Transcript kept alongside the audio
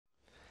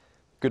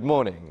Good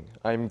morning,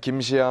 I'm Kim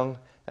Siyoung,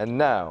 and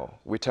now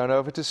we turn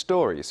over to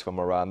stories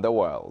from around the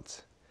world.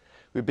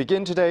 We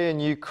begin today in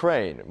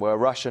Ukraine, where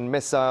Russian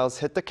missiles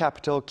hit the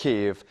capital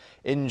Kyiv,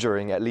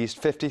 injuring at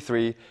least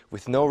 53,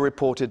 with no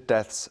reported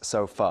deaths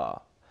so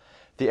far.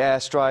 The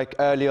airstrike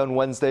early on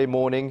Wednesday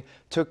morning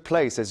took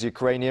place as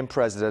Ukrainian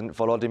President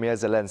Volodymyr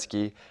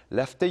Zelenskyy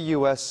left the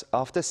US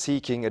after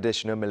seeking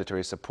additional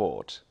military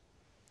support.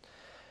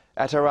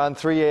 At around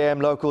 3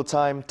 a.m. local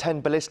time, 10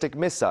 ballistic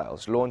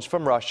missiles launched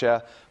from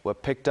Russia were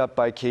picked up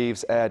by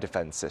Kyiv's air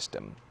defense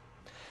system.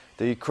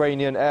 The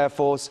Ukrainian Air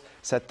Force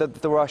said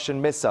that the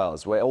Russian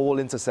missiles were all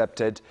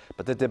intercepted,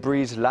 but the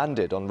debris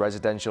landed on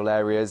residential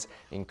areas,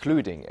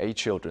 including a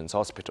children's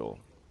hospital.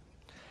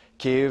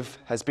 Kyiv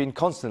has been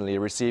constantly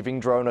receiving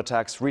drone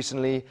attacks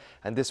recently,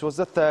 and this was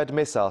the third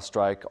missile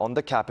strike on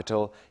the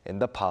capital in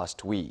the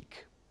past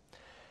week.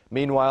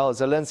 Meanwhile,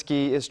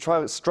 Zelenskyy is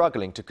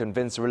struggling to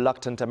convince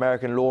reluctant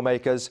American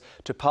lawmakers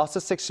to pass a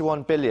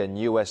 $61 billion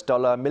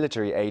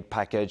military aid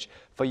package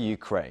for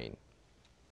Ukraine.